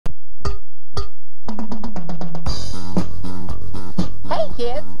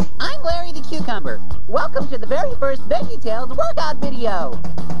Cucumber. Welcome to the very first VeggieTales workout video.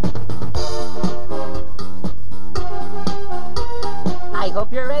 I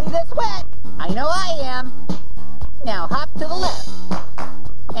hope you're ready to sweat. I know I am. Now hop to the left,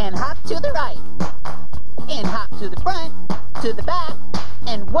 and hop to the right, and hop to the front, to the back,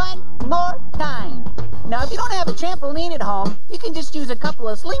 and one more time. Now, if you don't have a trampoline at home, you can just use a couple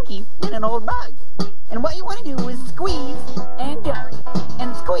of slinkies and an old rug. And what you want to do is squeeze and jump,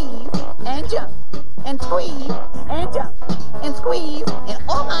 and squeeze and jump, and squeeze and jump, and squeeze, and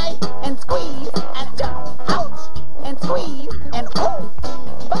oh my, and squeeze and jump. Ouch! And squeeze, and oh!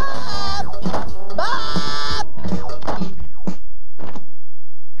 Bob! Bob!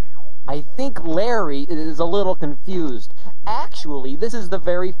 I think Larry is a little confused. Actually, this is the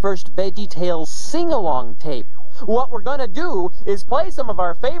very first VeggieTales sing-along tape. What we're gonna do is play some of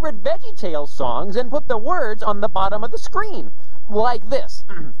our favorite VeggieTales songs and put the words on the bottom of the screen. Like this.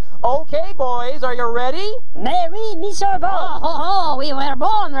 Okay, boys, are you ready? Mary, me so born. Oh, we were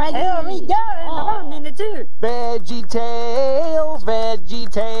born ready. Here we go, and 1 and 2. VeggieTales,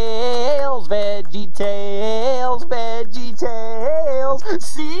 VeggieTales, VeggieTales, VeggieTales.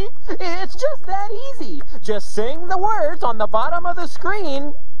 See? It's just that easy. Just sing the words on the bottom of the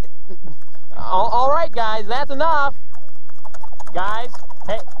screen. All right, guys, that's enough. Guys,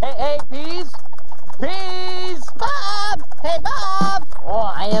 hey, peas. Peas! Bob! Hey, Bob!